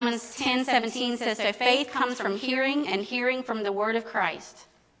Romans 10:17 says, so faith comes from hearing, and hearing from the word of Christ.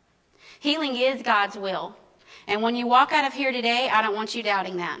 Healing is God's will. And when you walk out of here today, I don't want you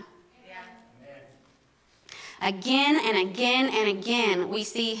doubting that. Yeah. Again and again and again, we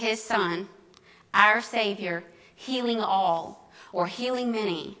see his son, our Savior, healing all, or healing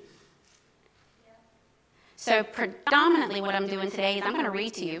many. So predominantly what I'm doing today is I'm going to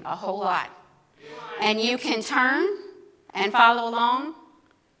read to you a whole lot. And you can turn and follow along,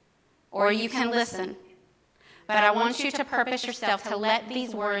 or you can listen. But I want you to purpose yourself to let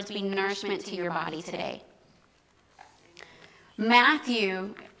these words be nourishment to your body today.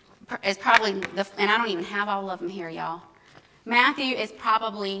 Matthew is probably, and I don't even have all of them here, y'all. Matthew is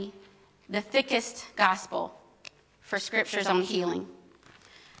probably the thickest gospel for scriptures on healing.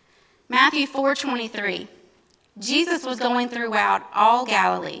 Matthew 4:23. Jesus was going throughout all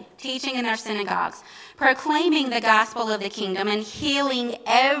Galilee, teaching in their synagogues, proclaiming the gospel of the kingdom and healing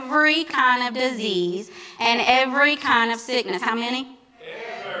every kind of disease and every kind of sickness. How many?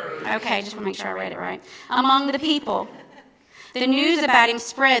 Okay, just want to make sure I read it right. Among the people. The news about him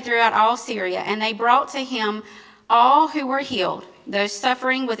spread throughout all Syria, and they brought to him all who were healed, those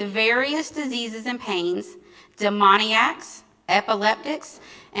suffering with various diseases and pains, demoniacs, epileptics,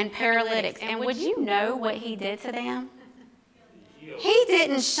 and paralytics. And would you know what he did to them? He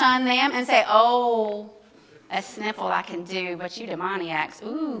didn't shun them and say, oh, a sniffle I can do, but you demoniacs,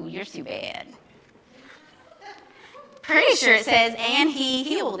 ooh, you're too bad. Pretty sure it says, and he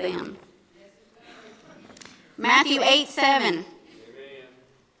healed them. Matthew 8:7.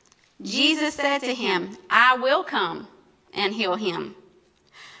 Jesus said to him, I will come and heal him.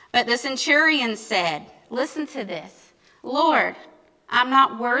 But the centurion said, listen to this, Lord, I'm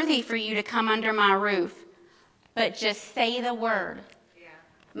not worthy for you to come under my roof, but just say the word.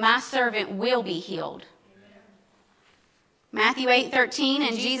 My servant will be healed. Matthew 8:13,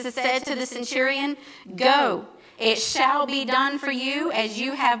 and Jesus said to the centurion, go, it shall be done for you as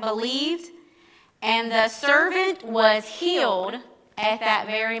you have believed. And the servant was healed at that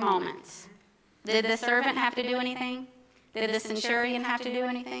very moment. Did the servant have to do anything? Did the centurion have to do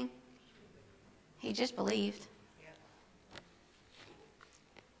anything? He just believed.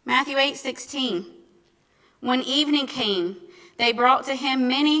 Matthew 8:16. When evening came, they brought to him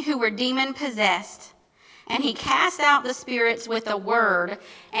many who were demon-possessed, and he cast out the spirits with a word,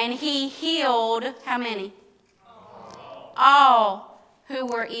 and he healed, how many? All who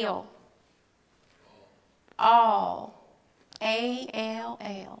were ill. All.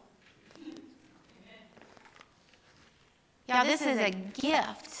 A-L-L. Y'all, this is a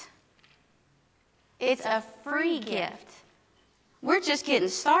gift. It's a free gift. We're just getting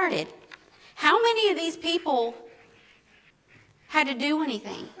started. How many of these people had to do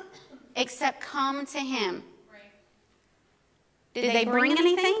anything except come to him? Did they bring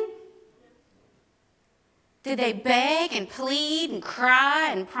anything? Did they beg and plead and cry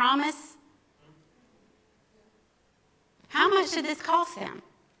and promise? How much did this cost them?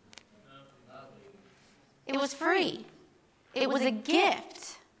 It was free. It was a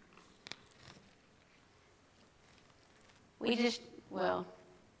gift. We just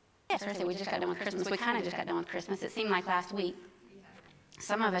got done with Christmas. We kind of just got done with Christmas. It seemed like last week.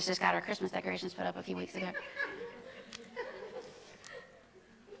 Some of us just got our Christmas decorations put up a few weeks ago.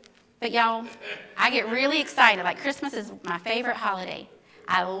 But y'all, I get really excited. Like, Christmas is my favorite holiday.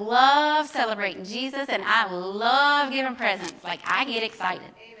 I love celebrating Jesus, and I love giving presents. Like, I get excited.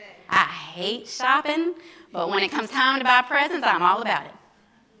 Amen. I hate shopping, but when it comes time to buy presents, I'm all about it.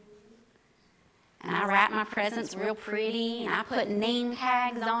 And I wrap my presents real pretty, and I put name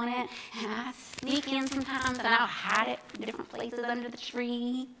tags on it, and I sneak in sometimes, and I'll hide it in different places under the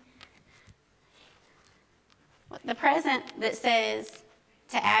tree. The present that says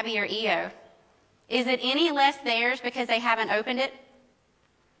to Abby or Eo, is it any less theirs because they haven't opened it?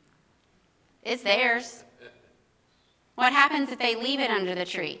 It's theirs. What happens if they leave it under the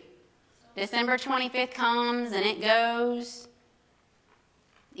tree? December 25th comes and it goes.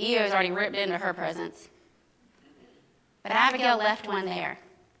 Eo's already ripped into her presents. But Abigail left one there.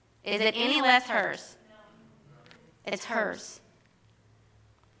 Is it any less hers? It's hers.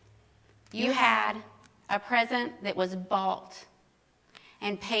 You had a present that was bought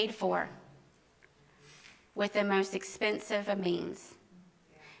and paid for with the most expensive of means.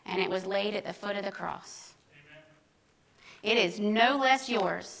 And it was laid at the foot of the cross. Amen. It is no less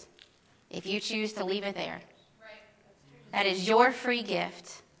yours if you choose to leave it there. Right. That is your free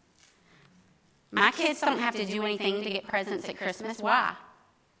gift. My kids don't have to do anything to get presents at Christmas. Why?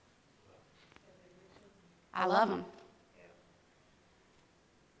 I love them.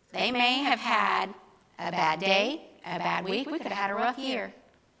 They may have had a bad day, a bad week. We could have had a rough year.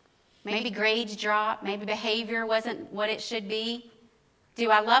 Maybe grades dropped. Maybe behavior wasn't what it should be. Do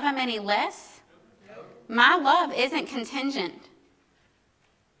I love him any less? My love isn't contingent.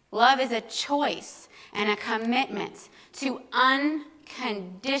 Love is a choice and a commitment to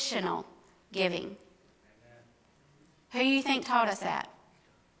unconditional giving. Who do you think taught us that?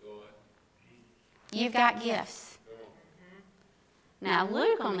 You've got gifts. Now,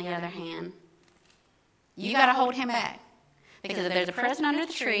 Luke, on the other hand, you got to hold him back. Because if there's a present under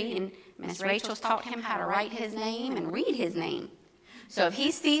the tree, and Miss Rachel's taught him how to write his name and read his name. So if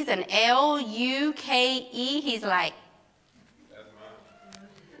he sees an L-U-K-E, he's like,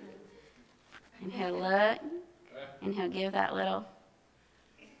 and he'll look, and he'll give that little.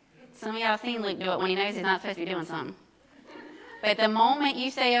 Some of y'all seen Luke do it when he knows he's not supposed to be doing something. But the moment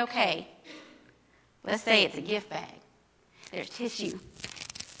you say, okay, let's say it's a gift bag. There's tissue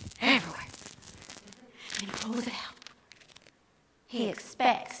everywhere. And he pulls it out. He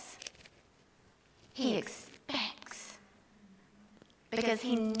expects. He expects. Because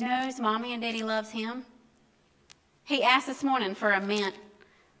he knows Mommy and Daddy loves him. He asked this morning for a mint.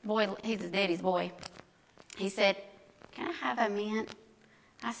 Boy, he's his daddy's boy. He said, can I have a mint?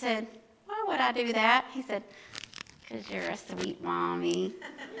 I said, why would I do that? He said, because you're a sweet mommy.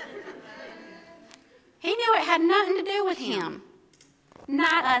 He knew it had nothing to do with him.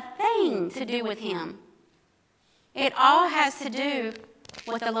 Not a thing to do with him. It all has to do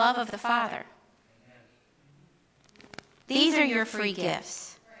with the love of the Father. These are your free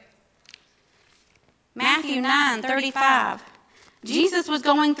gifts. Matthew 9:35. Jesus was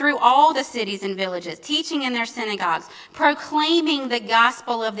going through all the cities and villages, teaching in their synagogues, proclaiming the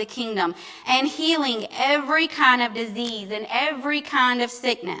gospel of the kingdom, and healing every kind of disease and every kind of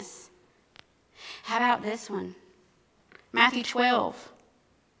sickness. How about this one? Matthew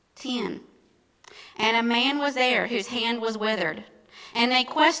 12:10. And a man was there whose hand was withered. And they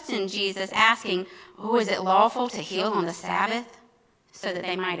questioned Jesus, asking, is it lawful to heal on the Sabbath? So that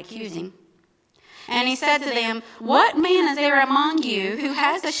they might accuse him. And he said to them, what man is there among you who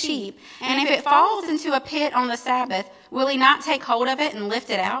has a sheep, and if it falls into a pit on the Sabbath, will he not take hold of it and lift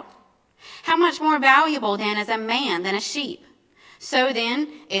it out? How much more valuable then is a man than a sheep? So then,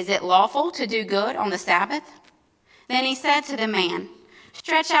 is it lawful to do good on the Sabbath? Then he said to the man,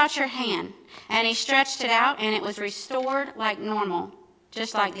 stretch out your hand. And he stretched it out, and it was restored like normal,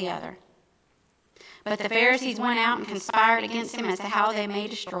 just like the other. But the Pharisees went out and conspired against him as to how they may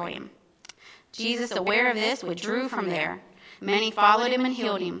destroy him. Jesus, aware of this, withdrew from there. Many followed him and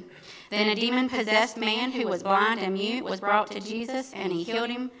healed him. Then a demon-possessed man who was blind and mute was brought to Jesus, and he healed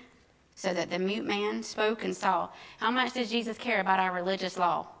him so that the mute man spoke and saw. How much does Jesus care about our religious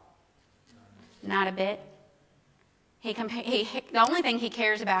law? Not a bit. The only thing he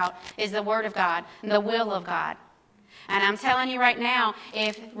cares about is the Word of God, the will of God. And I'm telling you right now,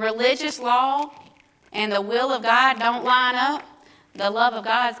 if religious law and the will of God don't line up, the love of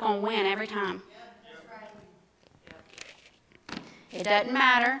God is going to win every time. It doesn't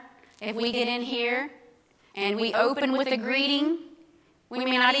matter if we get in here and we open with a greeting. We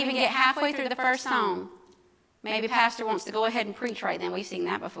may not even get halfway through the first song. Maybe Pastor wants to go ahead and preach right then. We've seen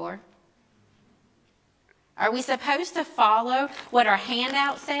that before. Are we supposed to follow what our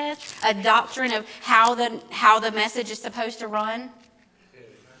handout says? A doctrine of how the message is supposed to run?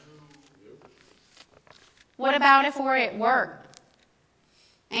 What about if we're at work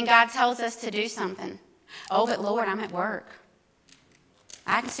and God tells us to do something? Oh, but Lord, I'm at work.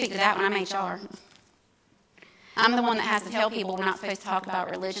 I can speak to that when I'm HR. I'm the one that has to tell people we're not supposed to talk about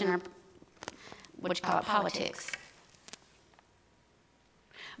religion or what you call it, politics.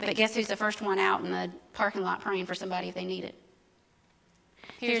 But guess who's the first one out in the parking lot praying for somebody if they need it?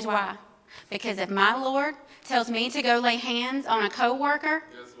 Here's why. Because if my Lord tells me to go lay hands on a coworker,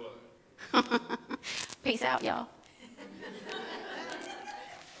 guess what? Peace out, y'all.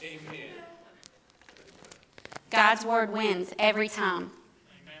 Amen. God's word wins every time.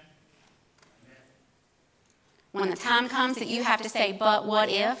 Amen. When the time comes that you have to say, but what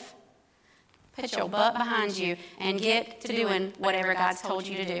if? Put your butt behind you and get to doing whatever God's told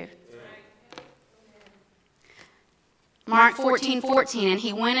you to do. Mark 14:14, and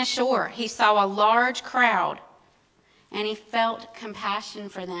he went ashore. He saw a large crowd, and he felt compassion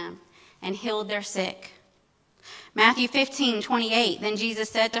for them and healed their sick. Matthew 15:28, then Jesus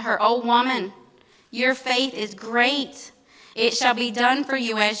said to her, O woman, your faith is great. It shall be done for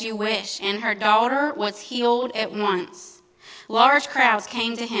you as you wish. And her daughter was healed at once. Large crowds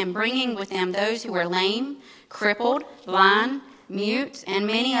came to him, bringing with them those who were lame, crippled, blind, mute, and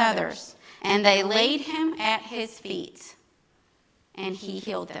many others. And they laid him at his feet, and he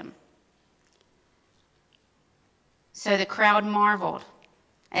healed them. So the crowd marveled,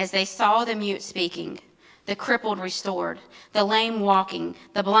 as they saw the mute speaking, the crippled restored, the lame walking,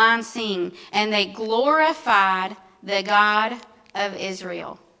 the blind seeing, and they glorified the God of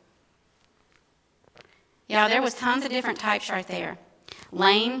Israel. Yeah, there was tons of different types right there.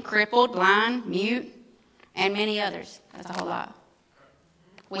 Lame, crippled, blind, mute, and many others. That's a whole lot.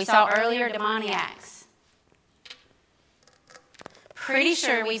 We saw earlier demoniacs. Pretty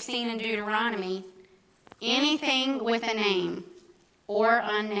sure we've seen in Deuteronomy anything with a name or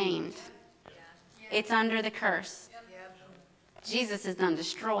unnamed. It's under the curse. Jesus is done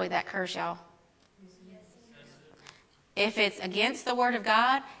destroyed that curse, y'all. If it's against the word of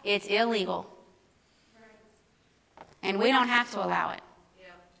God, it's illegal. And we don't have to allow it.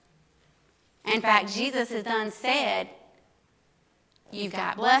 In fact, Jesus has done said, you've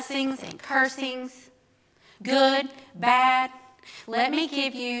got blessings and cursings, good, bad. Let me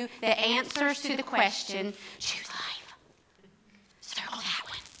give you the answers to the question, choose life. Circle that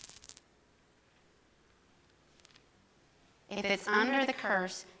one. If it's under the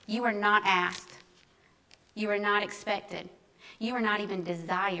curse, you are not asked. You are not expected. You are not even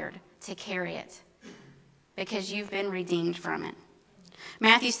desired to carry it because you've been redeemed from it.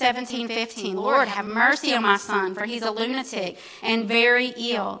 Matthew 17:15, Lord, have mercy on my son, for he's a lunatic and very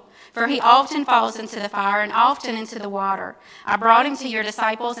ill. For he often falls into the fire and often into the water. I brought him to your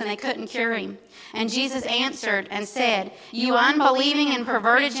disciples, and they couldn't cure him. And Jesus answered and said, you unbelieving and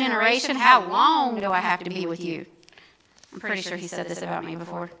perverted generation, how long do I have to be with you? I'm pretty sure he said this about me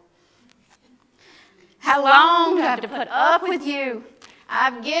before. How long do I have to put up with you?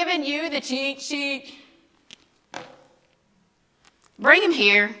 I've given you the cheat sheet. Bring him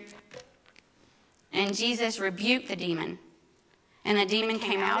here. And Jesus rebuked the demon. And the demon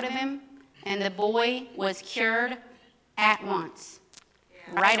came out of him, and the boy was cured at once,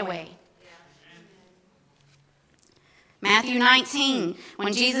 right away. Matthew 19,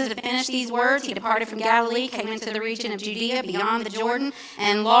 when Jesus had finished these words, he departed from Galilee, came into the region of Judea beyond the Jordan,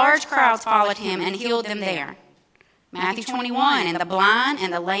 and large crowds followed him and healed them there. Matthew 21, and the blind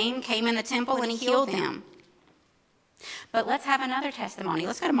and the lame came in the temple, and he healed them. But let's have another testimony.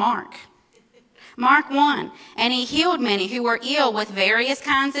 Let's go to Mark. Mark 1, and he healed many who were ill with various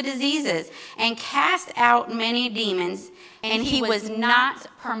kinds of diseases and cast out many demons, and he was not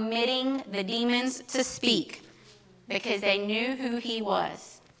permitting the demons to speak because they knew who he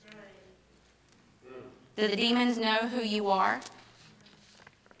was. Do the demons know who you are?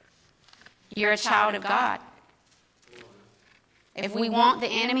 You're a child of God. If we want the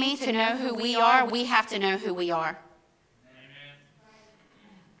enemy to know who we are, we have to know who we are.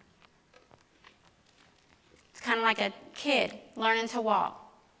 Kind of like a kid learning to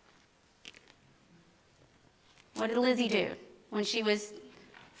walk. What did Lizzie do when she was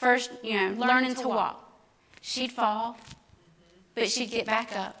first, learning to walk? She'd fall, but she'd get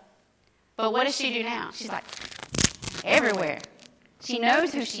back up. But what does she do now? She's like everywhere. She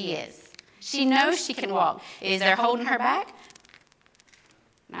knows who she is. She knows she can walk. Is there holding her back?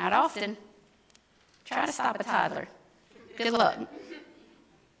 Not often. Try to stop a toddler. Good luck.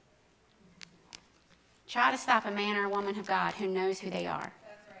 Try to stop a man or a woman of God who knows who they are.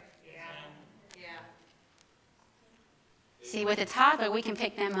 That's right. Yeah. See, with a toddler, we can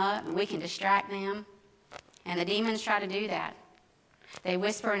pick them up and we can distract them. And the demons try to do that. They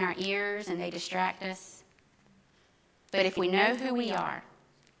whisper in our ears and they distract us. But if we know who we are,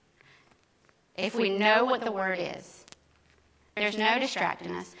 if we know what the word is, there's no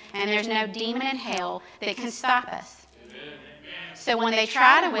distracting us, and there's no demon in hell that can stop us. So when they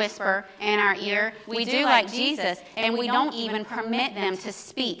try to whisper in our ear, we do like Jesus, and we don't even permit them to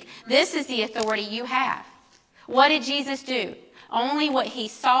speak. This is the authority you have. What did Jesus do? Only what he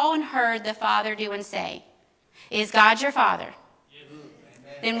saw and heard the Father do and say. Is God your Father?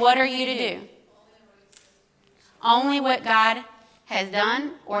 Then what are you to do? Only what God has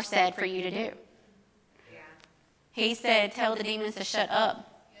done or said for you to do. He said, tell the demons to shut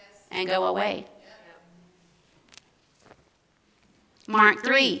up and go away. Mark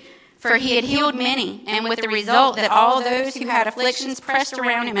 3, for he had healed many, and with the result that all those who had afflictions pressed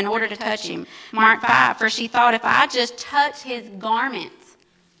around him in order to touch him. Mark 5, for she thought, if I just touch his garment,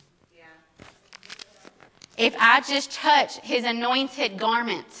 if I just touch his anointed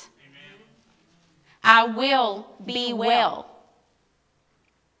garment, I will be well.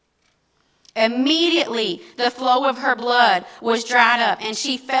 Immediately, the flow of her blood was dried up, and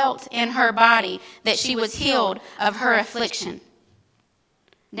she felt in her body that she was healed of her affliction.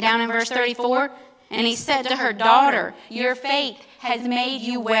 Down in verse 34, and he said to her, daughter, your faith has made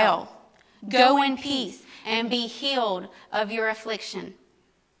you well. Go in peace and be healed of your affliction.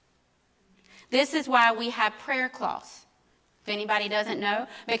 This is why we have prayer cloths. If anybody doesn't know,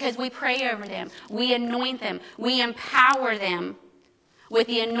 because we pray over them, we anoint them, we empower them with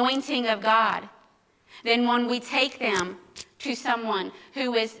the anointing of God. Then when we take them to someone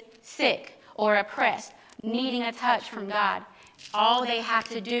who is sick or oppressed, needing a touch from God, all they have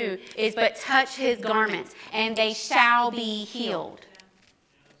to do is but touch his garments, and they shall be healed.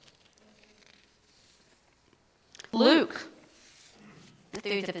 Luke, this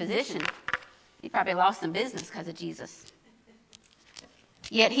dude's a physician. He probably lost some business because of Jesus.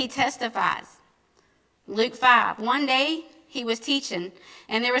 Yet he testifies. Luke 5, one day he was teaching,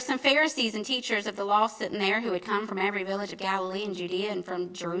 and there were some Pharisees and teachers of the law sitting there who had come from every village of Galilee and Judea and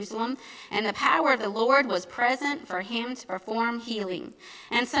from Jerusalem. And the power of the Lord was present for him to perform healing.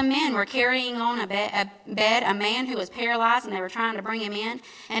 And some men were carrying on a bed a man who was paralyzed, and they were trying to bring him in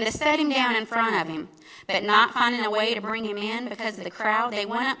and to set him down in front of him. But not finding a way to bring him in because of the crowd, they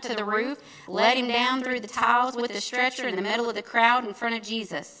went up to the roof, let him down through the tiles with the stretcher in the middle of the crowd in front of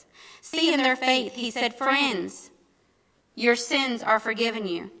Jesus. Seeing their faith, he said, "Friends, your sins are forgiven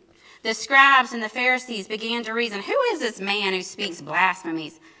you." The scribes and the Pharisees began to reason, "Who is this man who speaks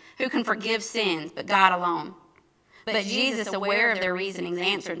blasphemies? Who can forgive sins but God alone?" But Jesus, aware of their reasonings,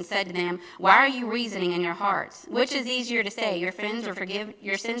 answered and said to them, "Why are you reasoning in your hearts? Which is easier to say, your sins are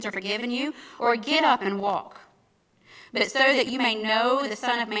forgiven you, or get up and walk? But so that you may know the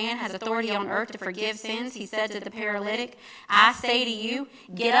Son of Man has authority on earth to forgive sins," he said to the paralytic, "I say to you,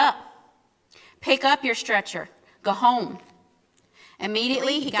 get up, pick up your stretcher, go home."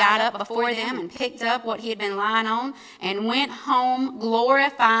 Immediately he got up before them and picked up what he had been lying on and went home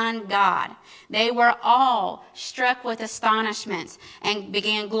glorifying God. They were all struck with astonishment and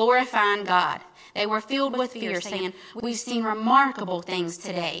began glorifying God. They were filled with fear, saying, "We've seen remarkable things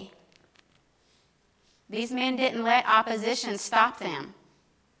today." These men didn't let opposition stop them.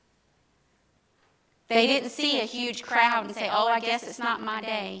 They didn't see a huge crowd and say, "Oh, I guess it's not my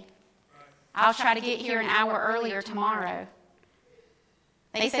day. I'll try to get here an hour earlier tomorrow."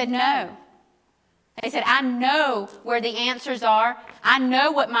 They said, "No." They said, "I know where the answers are. I know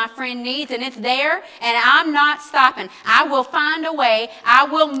what my friend needs, and it's there, and I'm not stopping. I will find a way. I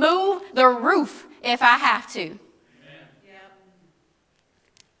will move the roof if I have to." Amen. Yep.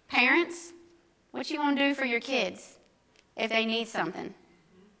 Parents, what you want to do for your kids if they need something?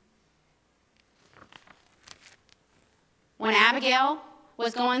 When Abigail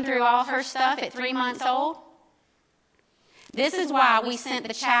was going through all her stuff at 3 months old, this is why we sent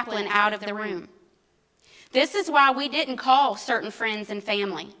the chaplain out of the room. This is why we didn't call certain friends and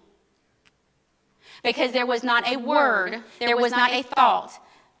family. Because there was not a word, there was not a thought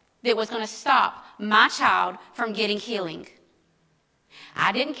that was going to stop my child from getting healing.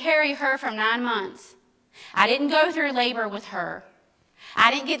 I didn't carry her from 9 months. I didn't go through labor with her.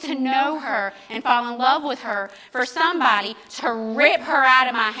 I didn't get to know her and fall in love with her for somebody to rip her out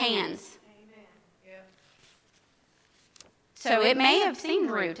of my hands. So it may have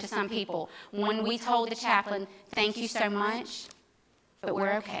seemed rude to some people when we told the chaplain, "Thank you so much, but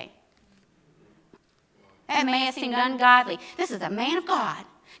we're okay." It may have seemed ungodly. This is a man of God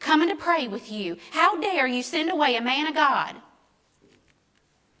coming to pray with you. How dare you send away a man of God?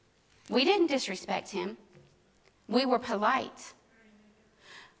 We didn't disrespect him. We were polite.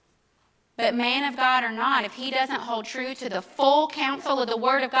 But man of God or not, if he doesn't hold true to the full counsel of the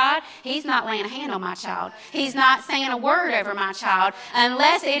Word of God, he's not laying a hand on my child. He's not saying a word over my child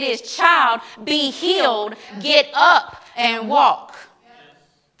unless it is, "Child, be healed, get up and walk."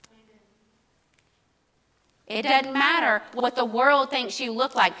 It doesn't matter what the world thinks you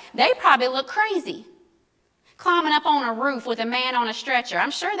look like. They probably look crazy. Climbing up on a roof with a man on a stretcher.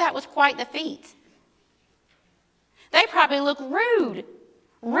 I'm sure that was quite the feat. They probably look rude,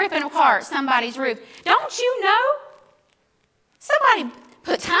 ripping apart somebody's roof. Don't you know? Somebody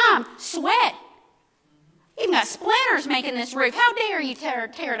put time, sweat. Even got splinters making this roof. How dare you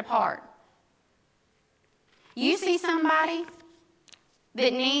tear it apart? You see somebody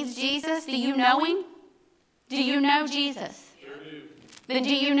that needs Jesus, do you know him? Do you know Jesus? Sure do. Then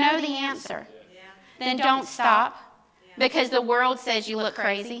do you know the answer? Yeah. Then don't stop because the world says you look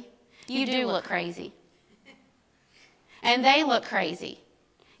crazy. You do look crazy. And they look crazy.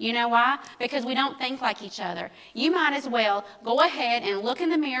 You know why? Because we don't think like each other. You might as well go ahead and look in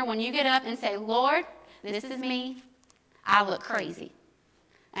the mirror when you get up and say, "Lord, this is me. I look crazy.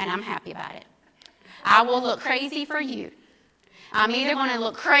 And I'm happy about it. I will look crazy for you. I'm either going to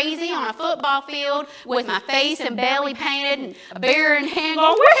look crazy on a football field with my face and belly painted and a beer in hand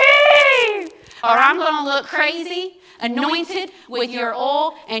going, woohoo! Or I'm going to look crazy, anointed with your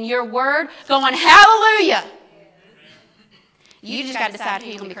oil and your word, going, hallelujah." You just got to decide who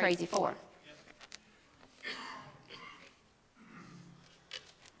you're going to be crazy for.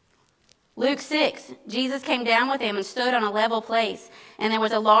 Luke 6, Jesus came down with them and stood on a level place, and there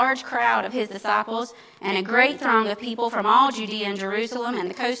was a large crowd of his disciples and a great throng of people from all Judea and Jerusalem and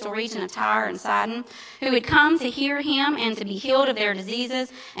the coastal region of Tyre and Sidon, who had come to hear him and to be healed of their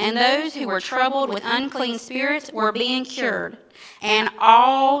diseases, and those who were troubled with unclean spirits were being cured. And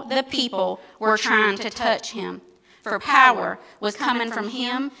all the people were trying to touch him, for power was coming from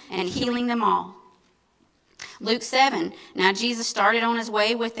him and healing them all. Luke 7, now Jesus started on his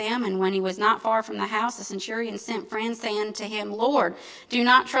way with them, and when he was not far from the house, the centurion sent friends, saying to him, Lord, do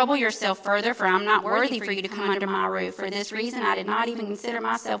not trouble yourself further, for I am not worthy for you to come under my roof. For this reason I did not even consider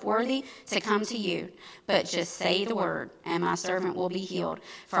myself worthy to come to you. But just say the word, and my servant will be healed.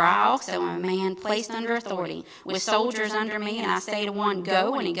 For I also am a man placed under authority, with soldiers under me, and I say to one,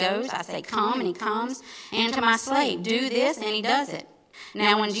 go, and he goes. I say, come, and he comes. And to my slave, do this, and he does it.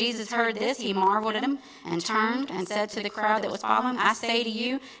 Now when Jesus heard this, he marveled at him and turned and said to the crowd that was following, I say to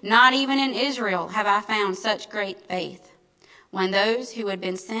you, not even in Israel have I found such great faith. When those who had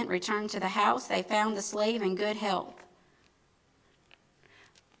been sent returned to the house, they found the slave in good health.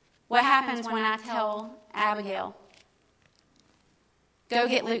 What happens when I tell Abigail, go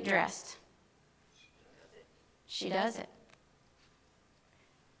get Luke dressed? She does it.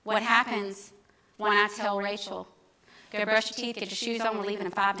 What happens when I tell Rachel, go brush your teeth, get your shoes on, we're leaving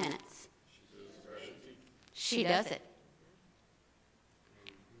in 5 minutes? She does it.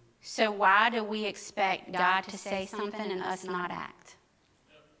 So why do we expect God to say something and us not act?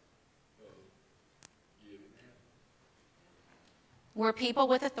 We're people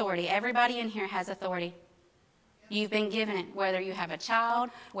with authority. Everybody in here has authority. You've been given it, whether you have a child,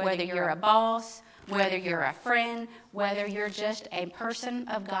 whether you're a boss, whether you're a friend, whether you're just a person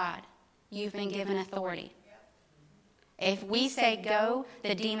of God. You've been given authority. If we say go,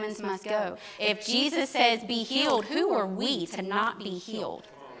 the demons must go. If Jesus says be healed, who are we to not be healed?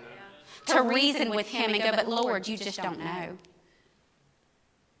 To reason with him and go, but Lord, you just don't know.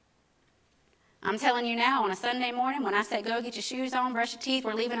 I'm telling you now, on a Sunday morning, when I say go get your shoes on, brush your teeth,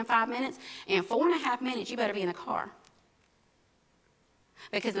 we're leaving in 5 minutes, in 4.5 minutes, you better be in the car.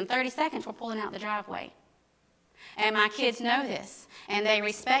 Because in 30 seconds, we're pulling out the driveway. And my kids know this, and they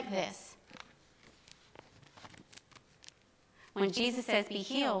respect this. When Jesus says be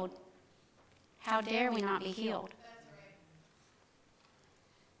healed, how dare we not be healed?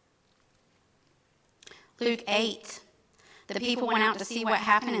 Luke 8, the people went out to see what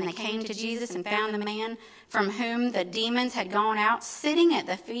happened, and they came to Jesus and found the man from whom the demons had gone out sitting at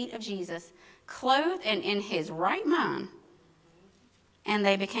the feet of Jesus, clothed and in his right mind. And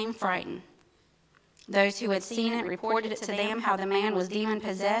they became frightened. Those who had seen it reported it to them how the man was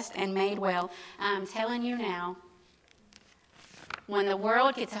demon-possessed and made well. I'm telling you now, when the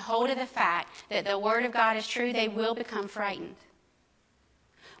world gets a hold of the fact that the Word of God is true, they will become frightened.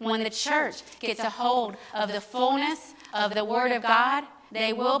 When the church gets a hold of the fullness of the Word of God,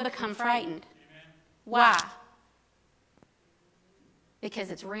 they will become frightened. Amen. Why? Because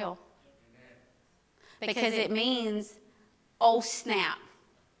it's real. Amen. Because it means, oh snap,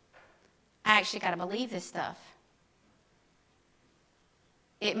 I actually got to believe this stuff.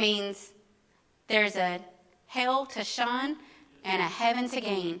 It means there's a hell to shun and a heaven to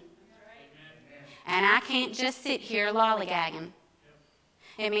gain. And I can't just sit here lollygagging.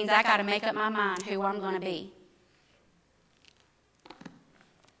 It means I got to make up my mind who I'm going to be.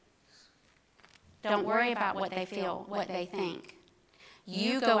 Don't worry about what they feel, what they think.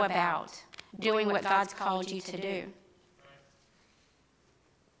 You go about doing what God's called you to do.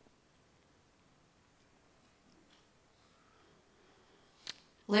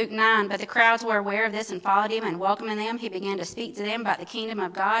 Luke 9, but the crowds were aware of this and followed him, and welcoming them, he began to speak to them about the kingdom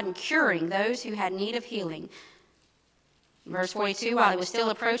of God and curing those who had need of healing. Verse 42, while he was still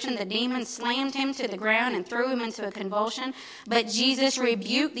approaching, the demons slammed him to the ground and threw him into a convulsion. But Jesus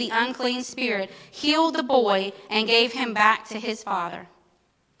rebuked the unclean spirit, healed the boy, and gave him back to his father.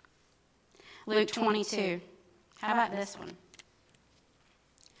 Luke 22. How about this one?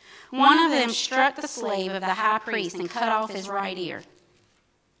 One of them struck the slave of the high priest and cut off his right ear.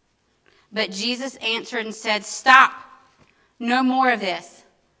 But Jesus answered and said, stop, no more of this.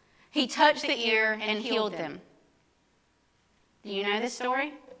 He touched the ear and healed them. Do you know this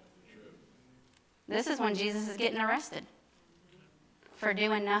story? This is when Jesus is getting arrested for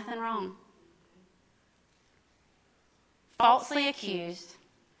doing nothing wrong. Falsely accused,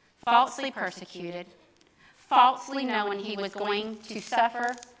 falsely persecuted, falsely knowing he was going to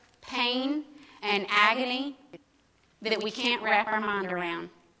suffer pain and agony that we can't wrap our mind around.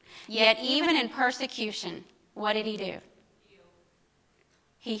 Yet even in persecution, what did he do?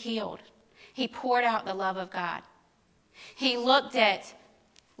 He healed. He poured out the love of God. He looked at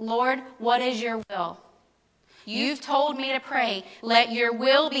Lord, what is your will? You've told me to pray, let your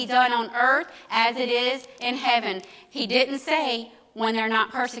will be done on earth as it is in heaven. He didn't say, when they're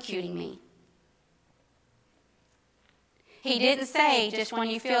not persecuting me. He didn't say, just when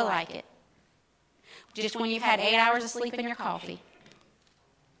you feel like it. Just when you've had 8 hours of sleep in your coffee.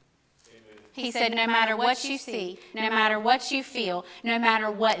 He said, no matter what you see, no matter what you feel, no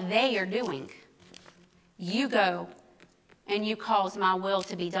matter what they are doing, you go and you cause my will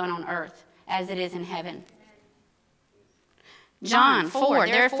to be done on earth as it is in heaven. John 4,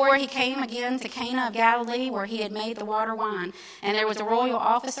 therefore he came again to Cana of Galilee, where he had made the water wine. And there was a royal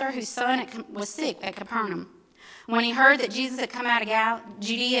officer whose son was sick at Capernaum. When he heard that Jesus had come out of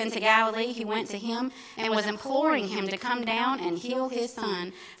Judea into Galilee, he went to him and was imploring him to come down and heal his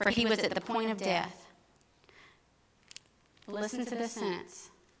son, for he was at the point of death. Listen to this sentence.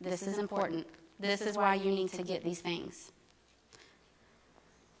 This is important. This is why you need to get these things.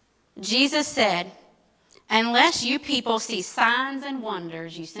 Jesus said, unless you people see signs and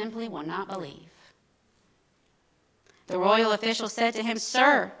wonders, you simply will not believe. The royal official said to him,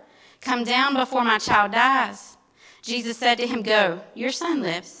 Sir, come down before my child dies. Jesus said to him, Go, your son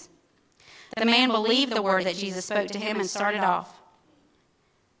lives. The man believed the word that Jesus spoke to him and started off.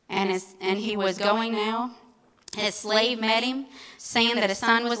 And he was going now. His slave met him, saying that his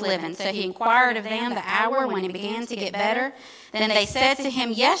son was living. So he inquired of them the hour when he began to get better. Then they said to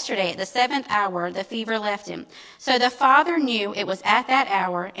him, yesterday at the 7th hour the fever left him. So the father knew it was at that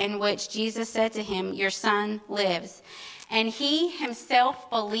hour in which Jesus said to him, Your son lives. And he himself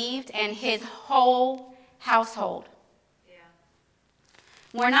believed, and his whole household. Yeah.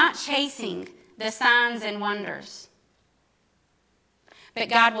 We're not chasing the signs and wonders, but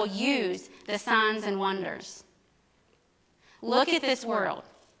God will use the signs and wonders. Look at this world.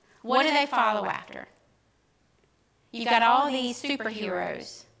 What do they follow after? You've got all these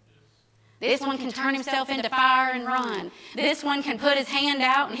superheroes. This one can turn himself into fire and run. This one can put his hand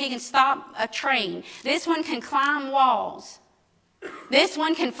out and he can stop a train. This one can climb walls. This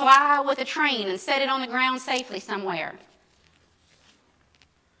one can fly with a train and set it on the ground safely somewhere.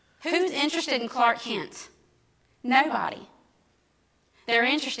 Who's interested in Clark Kent? Nobody. They're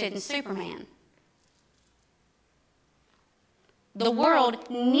interested in Superman. The world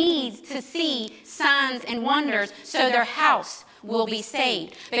needs to see signs and wonders so their house will be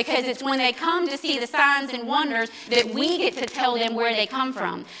saved. Because it's when they come to see the signs and wonders that we get to tell them where they come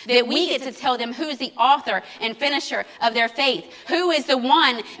from. That we get to tell them who's the author and finisher of their faith. Who is the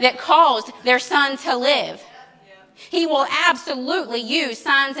one that caused their son to live. He will absolutely use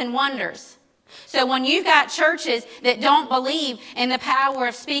signs and wonders. So when you've got churches that don't believe in the power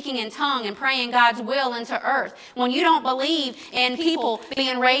of speaking in tongue and praying God's will into earth, when you don't believe in people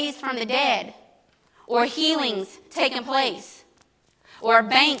being raised from the dead, or healings taking place, or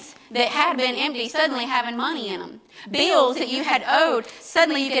banks that had been empty suddenly having money in them, bills that you had owed,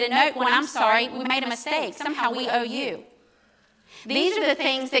 suddenly you get a note, I'm sorry, we made a mistake, somehow we owe you. These are the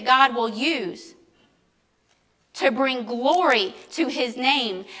things that God will use to bring glory to his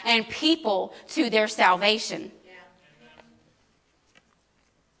name and people to their salvation.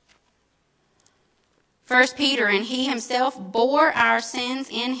 1 Peter, and he himself bore our sins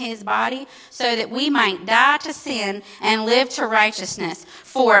in his body so that we might die to sin and live to righteousness.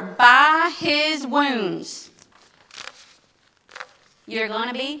 For by his wounds, you're going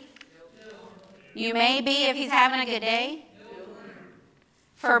to be? You may be if he's having a good day.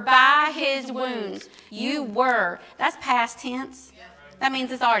 For by his wounds you were. That's past tense. That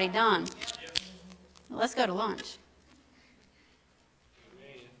means it's already done. Let's go to lunch.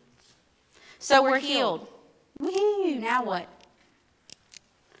 So we're healed. Woo-hoo, now what?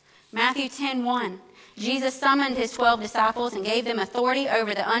 Matthew 10:1. Jesus summoned his 12 disciples and gave them authority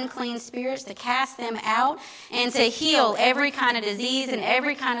over the unclean spirits to cast them out and to heal every kind of disease and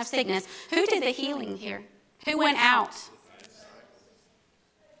every kind of sickness. Who did the healing here? Who went out?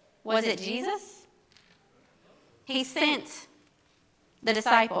 Was it Jesus? He sent the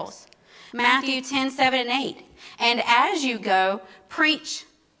disciples. Matthew 10:7-8. And as you go, preach,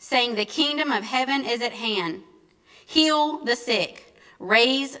 saying the kingdom of heaven is at hand. Heal the sick,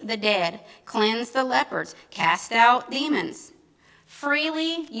 raise the dead, cleanse the lepers, cast out demons.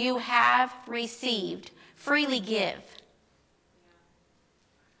 Freely you have received, freely give.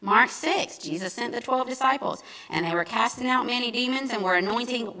 Mark 6, Jesus sent the 12 disciples, and they were casting out many demons and were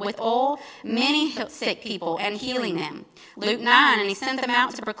anointing with oil many sick people and healing them. Luke 9, and he sent them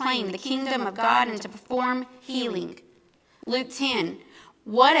out to proclaim the kingdom of God and to perform healing. Luke 10,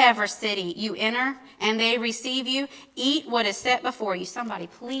 whatever city you enter and they receive you, eat what is set before you. Somebody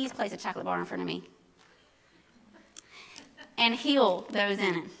please place a chocolate bar in front of me. and heal those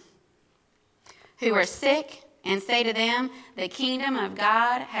in it who are sick, and say to them, the kingdom of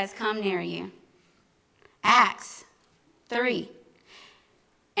God has come near you. Acts 3.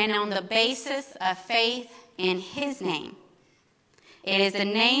 And on the basis of faith in his name. It is the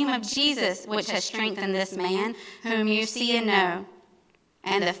name of Jesus which has strengthened this man, whom you see and know.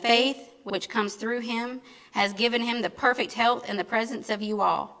 And the faith which comes through him has given him the perfect health in the presence of you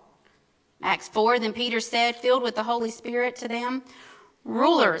all. Acts 4, then Peter said, filled with the Holy Spirit, to them,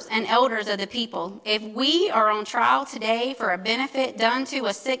 rulers and elders of the people, if we are on trial today for a benefit done to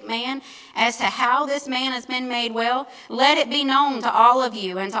a sick man as to how this man has been made well, let it be known to all of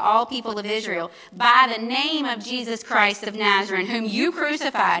you and to all people of Israel, by the name of Jesus Christ of Nazareth, whom you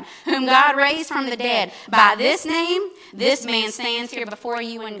crucified, whom God raised from the dead, by this name, this man stands here before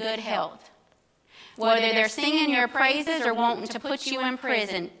you in good health. Whether they're singing your praises or wanting to put you in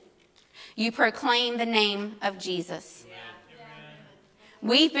prison, you proclaim the name of Jesus.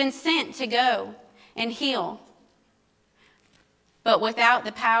 We've been sent to go and heal. But without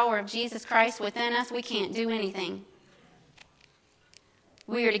the power of Jesus Christ within us, we can't do anything.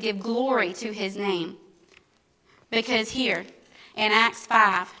 We are to give glory to his name. Because here, in Acts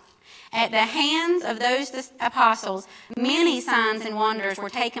 5, at the hands of those apostles, many signs and wonders were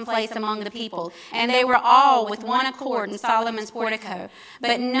taking place among the people, and they were all with one accord in Solomon's portico.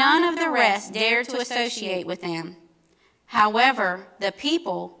 But none of the rest dared to associate with them. However, the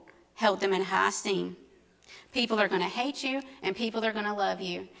people held them in high esteem. People are going to hate you, and people are going to love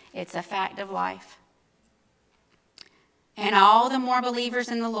you. It's a fact of life. And all the more believers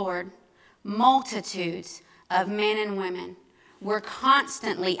in the Lord, multitudes of men and women, were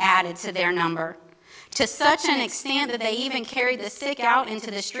constantly added to their number, to such an extent that they even carried the sick out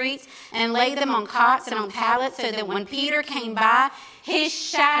into the streets and laid them on cots and on pallets, so that when Peter came by, his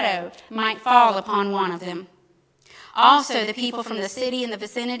shadow might fall upon one of them. Also, the people from the city and the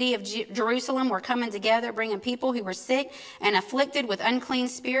vicinity of Jerusalem were coming together, bringing people who were sick and afflicted with unclean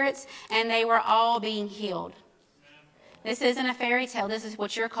spirits, and they were all being healed. This isn't a fairy tale. This is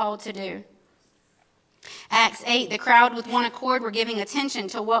what you're called to do. Acts 8, the crowd with one accord were giving attention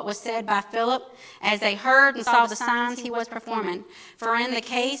to what was said by Philip as they heard and saw the signs he was performing. For in the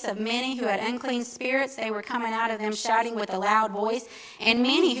case of many who had unclean spirits, they were coming out of them shouting with a loud voice, and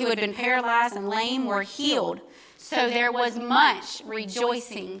many who had been paralyzed and lame were healed. So there was much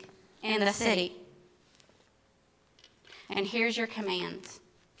rejoicing in the city. And here's your commands.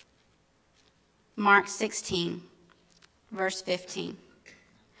 Mark 16, verse 15.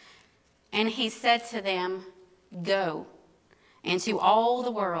 And he said to them, go into all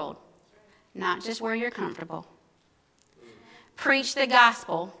the world, not just where you're comfortable. Preach the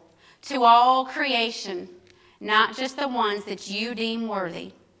gospel to all creation, not just the ones that you deem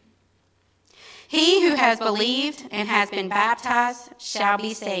worthy. He who has believed and has been baptized shall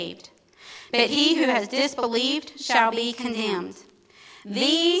be saved, but he who has disbelieved shall be condemned.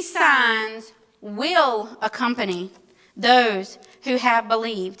 These signs will accompany those who have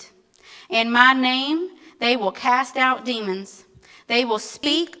believed. In my name they will cast out demons. They will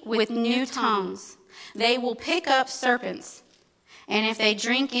speak with new tongues. They will pick up serpents. And if they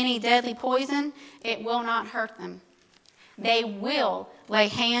drink any deadly poison, it will not hurt them. They will lay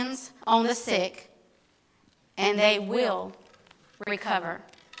hands on the sick, and they will recover.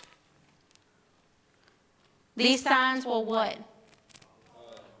 These signs will what?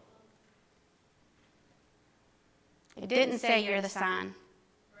 It didn't say you're the sign.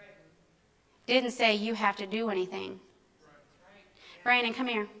 It didn't say you have to do anything. Brandon, come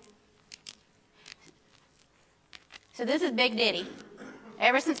here. So this is Big Diddy.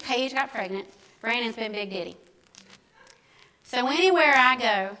 Ever since Paige got pregnant, Brandon's been Big Diddy. So anywhere I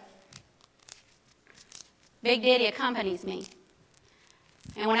go, Big Diddy accompanies me.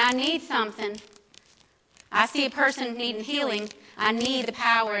 And when I need something, I see a person needing healing, I need the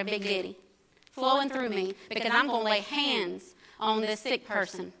power of Big Diddy flowing through me, because I'm going to lay hands on this sick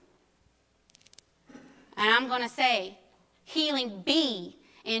person. And I'm going to say, healing be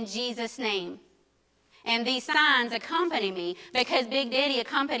in Jesus' name. And these signs accompany me because Big Diddy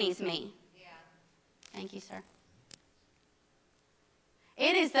accompanies me. Yeah. Thank you, sir.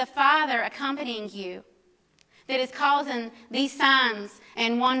 It is the Father accompanying you that is causing these signs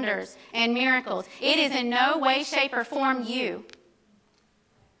and wonders and miracles. It is in no way, shape, or form you.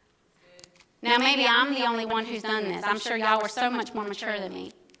 Now, maybe I'm the only one who's done this. I'm sure y'all were so much more mature than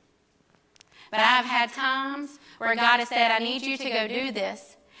me. But I've had times where God has said, I need you to go do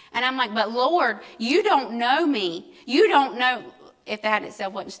this. And I'm like, but Lord, you don't know me. You don't know, if that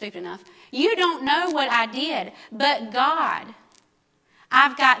itself wasn't stupid enough. You don't know what I did. But God,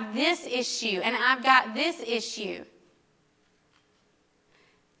 I've got this issue and I've got this issue.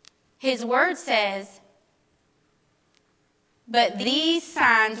 His word says, but these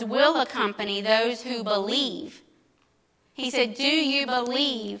signs will accompany those who believe. He said, do you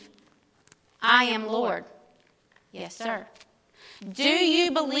believe I am Lord? Yes, sir. Do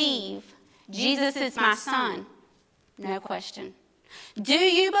you believe Jesus is my son? No question. Do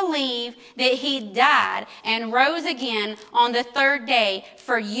you believe that he died and rose again on the third day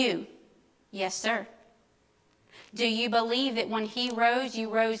for you? Yes, sir. Do you believe that when he rose, you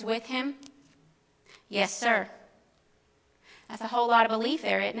rose with him? Yes, sir. That's a whole lot of belief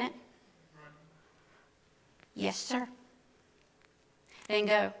there, isn't it? Yes, sir. Then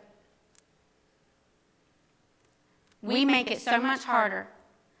go. We make it so much harder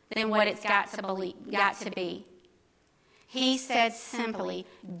than what it's got to be. He said simply,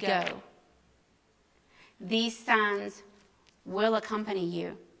 go. These signs will accompany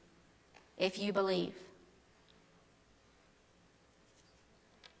you if you believe.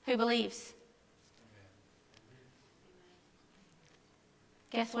 Who believes?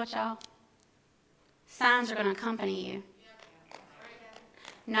 Guess what, y'all? Signs are going to accompany you.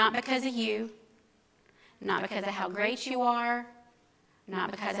 Not because of you, not because of how great you are,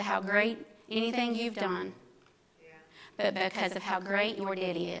 not because of how great anything you've done, but because of how great your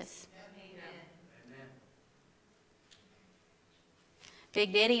daddy is.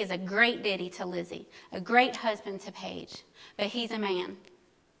 Big Daddy is a great daddy to Lizzie, a great husband to Paige, but he's a man.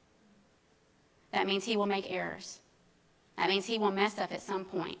 That means he will make errors. That means he will mess up at some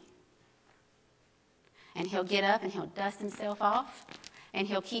point. And he'll get up and he'll dust himself off and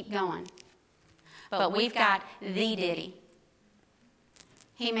he'll keep going. But we've got the daddy.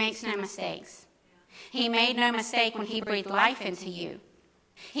 He makes no mistakes. He made no mistake when he breathed life into you.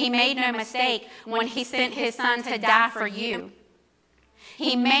 He made no mistake when he sent his son to die for you.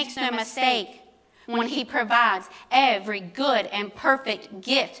 He makes no mistake when he provides every good and perfect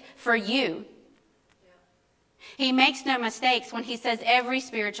gift for you. He makes no mistakes when he says every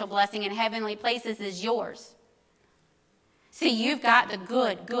spiritual blessing in heavenly places is yours. See, you've got the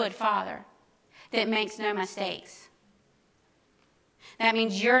good Father that makes no mistakes. That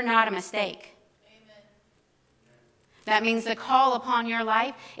means you're not a mistake. Amen. That means the call upon your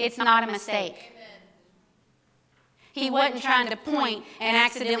life, it's not a mistake. Amen. He wasn't trying to point and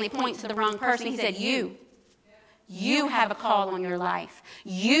accidentally point to the wrong person. He said, you have a call on your life.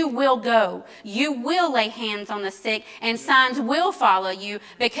 You will go. You will lay hands on the sick, and signs will follow you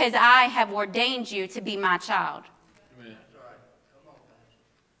because I have ordained you to be my child. Amen.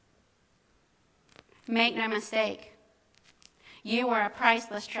 Make no mistake. You are a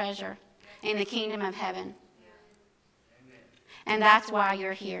priceless treasure in the kingdom of heaven. And that's why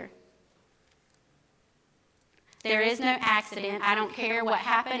you're here. There is no accident. I don't care what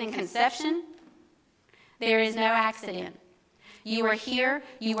happened in conception. There is no accident. You are here.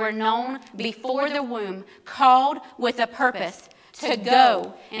 You were known before the womb, called with a purpose to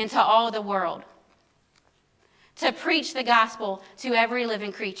go into all the world, to preach the gospel to every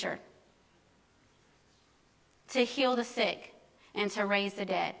living creature, to heal the sick, and to raise the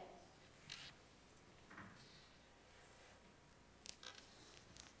dead.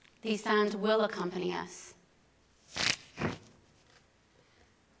 These signs will accompany us.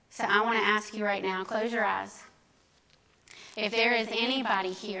 So I want to ask you right now, close your eyes. If there is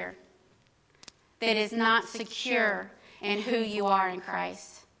anybody here that is not secure in who you are in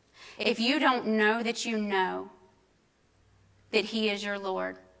Christ, if you don't know that you know that he is your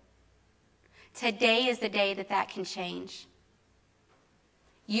Lord, today is the day that that can change.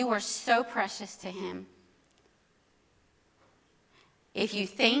 You are so precious to him. If you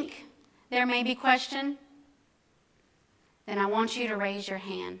think there may be question, then I want you to raise your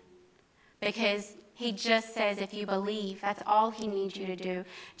hand, because he just says if you believe, that's all he needs you to do.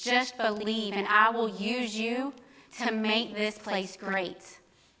 Just believe, and I will use you to make this place great.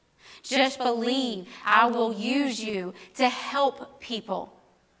 Just believe, I will use you to help people.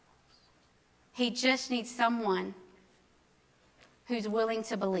 He just needs someone who's willing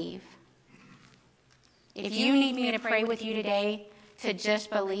to believe. If you need me to pray with you today to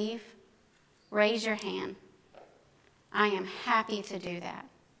just believe, raise your hand. I am happy to do that.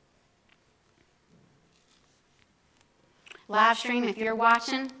 Live stream, if you're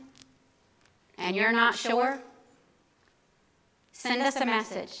watching and you're not sure, send us a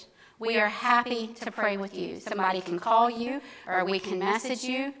message. We are happy to pray with you. Somebody can call you or we can message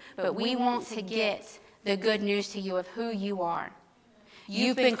you, but we want to get the good news to you of who you are.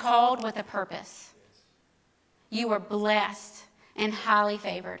 You've been called with a purpose. You are blessed and highly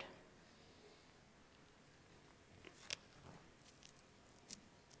favored.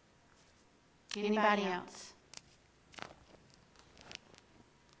 Anybody else?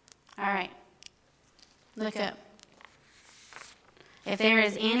 All right. Look up. If there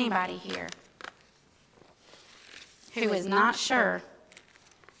is anybody here who is not sure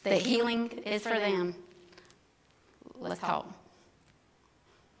that healing is for them, let's talk.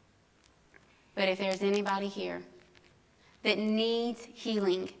 But if there's anybody here that needs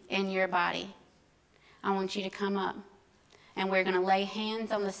healing in your body, I want you to come up, and we're going to lay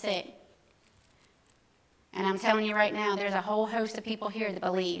hands on the sick. And I'm telling you right now, there's a whole host of people here that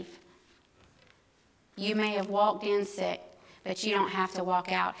believe. You may have walked in sick, but you don't have to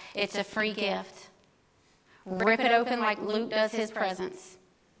walk out. It's a free gift. Rip it open like Luke does his presents.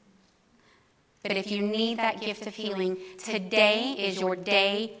 But if you need that gift of healing, today is your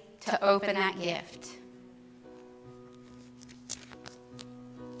day to open that gift.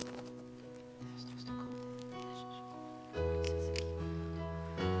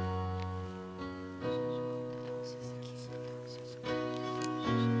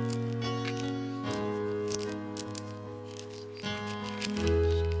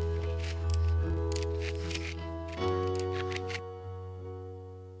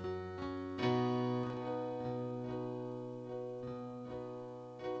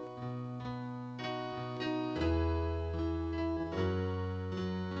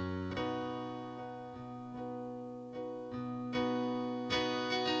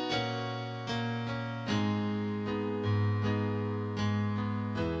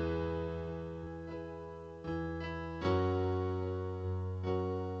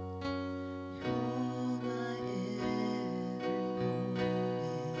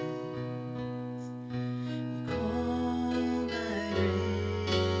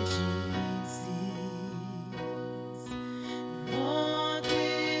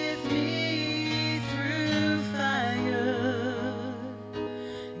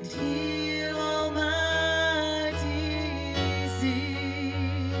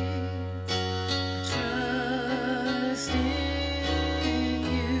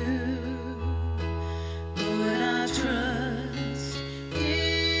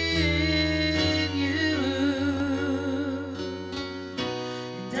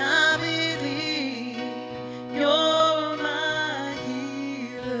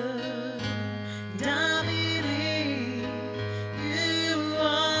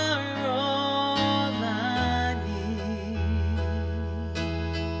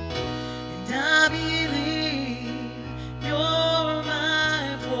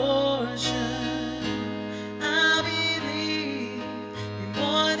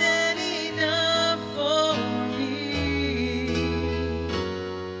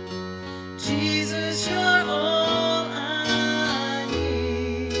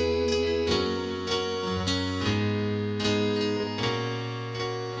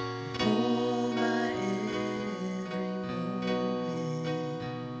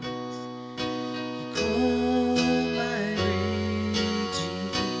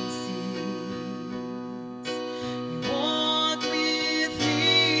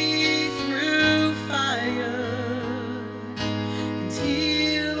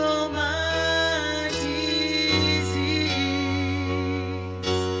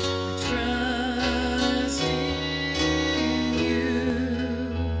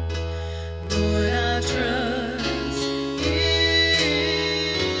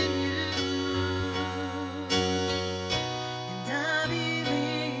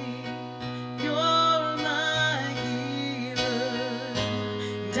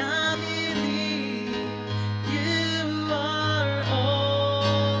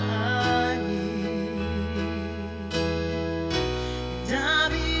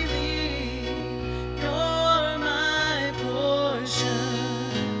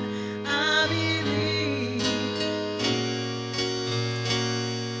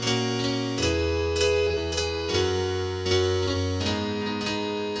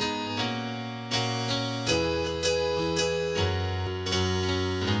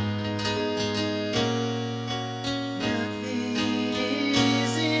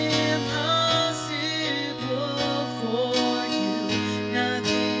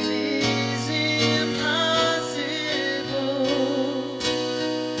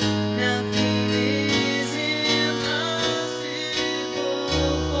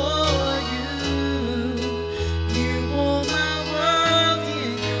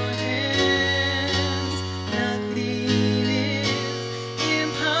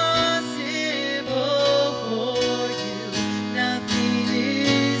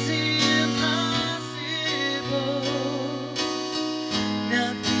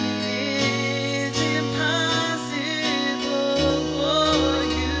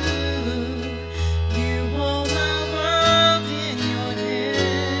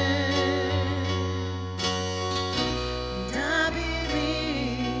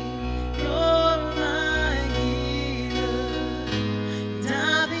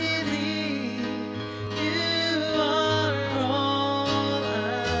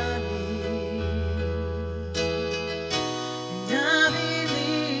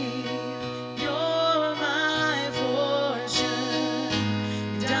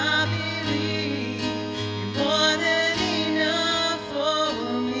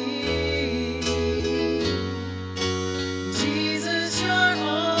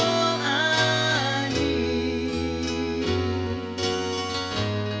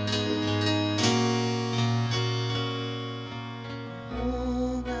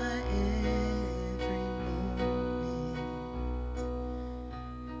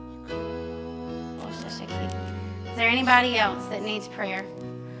 there anybody else that needs prayer?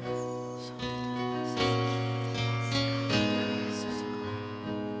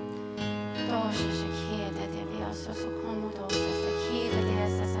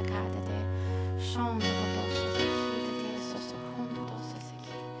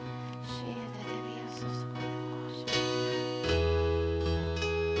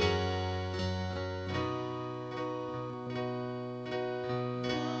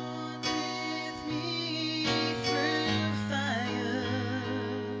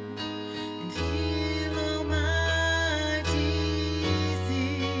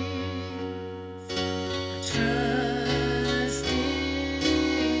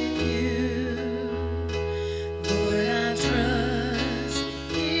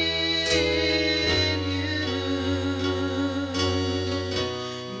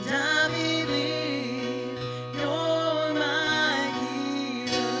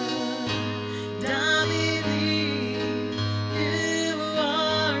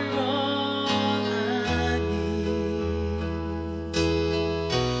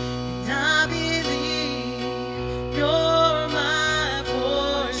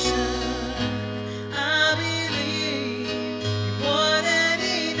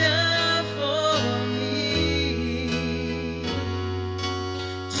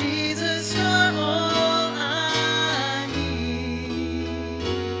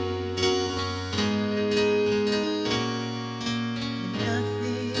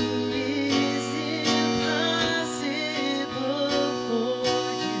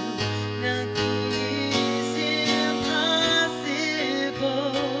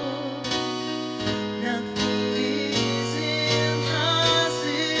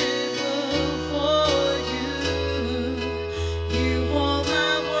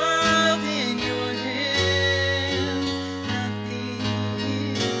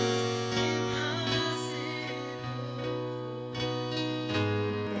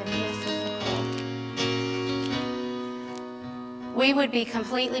 We would be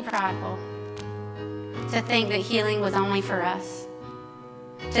completely prideful to think that healing was only for us.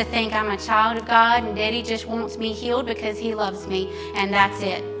 To think I'm a child of God and Daddy just wants me healed because He loves me, and that's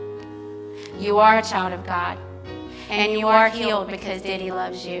it. You are a child of God, and you are healed because Daddy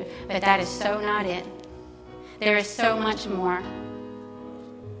loves you, but that is so not it. There is so much more.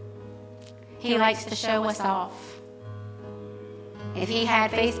 He likes to show us off. If He had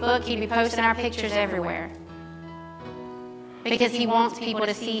Facebook, He'd be posting our pictures everywhere, because He wants people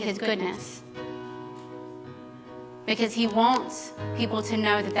to see His goodness. Because He wants people to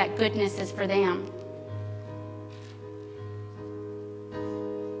know that that goodness is for them.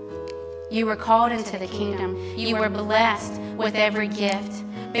 You were called into the kingdom. You were blessed with every gift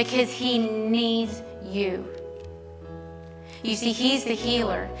because He needs you. You see, He's the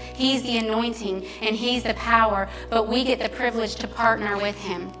healer, He's the anointing, and He's the power, but we get the privilege to partner with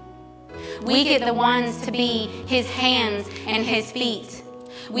Him. We get the ones to be His hands and His feet.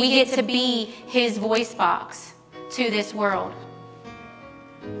 We get to be His voice box to this world.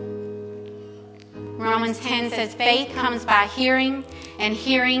 Romans 10 says, faith comes by hearing, and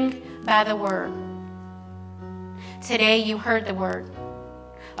hearing by the word. Today you heard the word,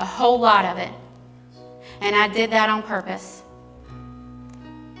 a whole lot of it, and I did that on purpose.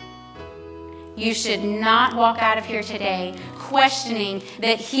 You should not walk out of here today questioning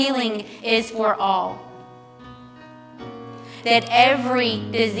that healing is for all. That every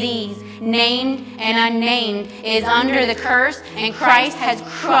disease, named and unnamed, is under the curse, and Christ has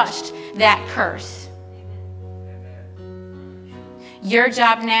crushed that curse. Your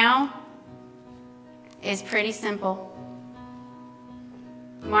job now is pretty simple.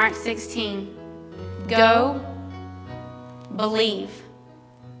 Mark 16. Go, believe,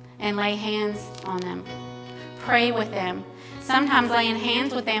 and lay hands on them. Pray with them. Sometimes laying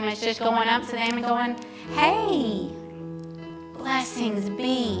hands with them is just going up to them and going, hey, blessings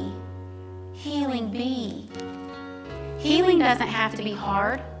be, healing be. Healing doesn't have to be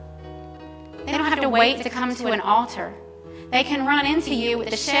hard. They don't have to wait to come to an altar. They can run into you with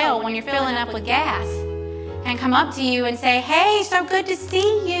the shell when you're filling up with gas and come up to you and say, hey, so good to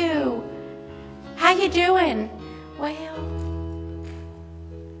see you. How you doing? Well,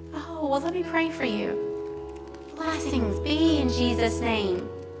 let me pray for you. Blessings be in Jesus' name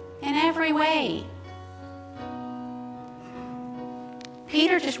in every way.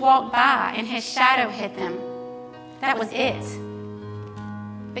 Peter just walked by and his shadow hit them. That was it.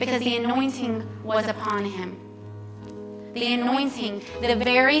 Because the anointing was upon him. The anointing, the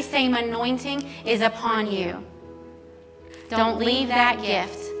very same anointing is upon you. Don't leave that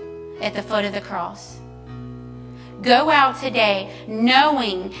gift at the foot of the cross. Go out today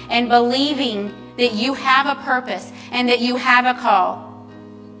knowing and believing that you have a purpose and that you have a call.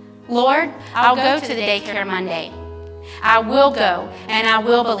 Lord, I'll go to the Daycare Monday. I will go and I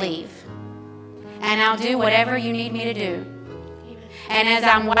will believe. And I'll do whatever you need me to do. And as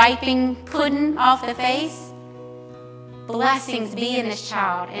I'm wiping pudding off the face, blessings be in this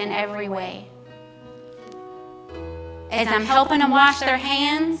child in every way. As I'm helping them wash their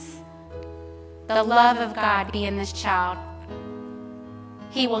hands, the love of God be in this child.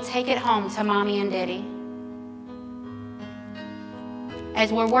 He will take it home to Mommy and Daddy.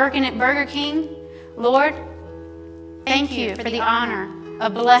 As we're working at Burger King, Lord, thank you for the honor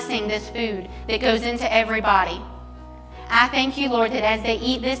of blessing this food that goes into everybody. I thank you, Lord, that as they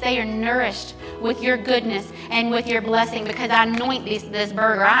eat this, they are nourished with your goodness and with your blessing, because I anoint this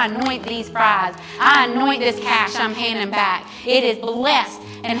burger. I anoint these fries. I anoint this cash I'm handing back. It is blessed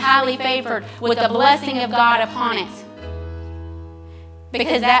and highly favored with the blessing of God upon it.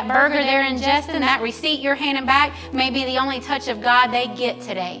 Because that burger they're ingesting, that receipt you're handing back, may be the only touch of God they get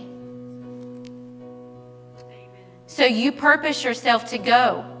today. So you purpose yourself to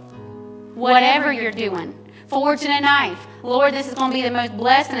go, whatever you're doing. Forging a knife. Lord, this is going to be the most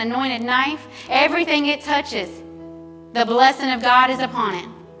blessed and anointed knife. Everything it touches, the blessing of God is upon it.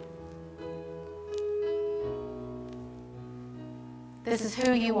 This is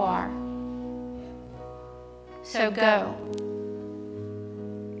who you are. So go.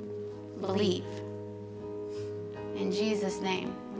 Believe. In Jesus' name.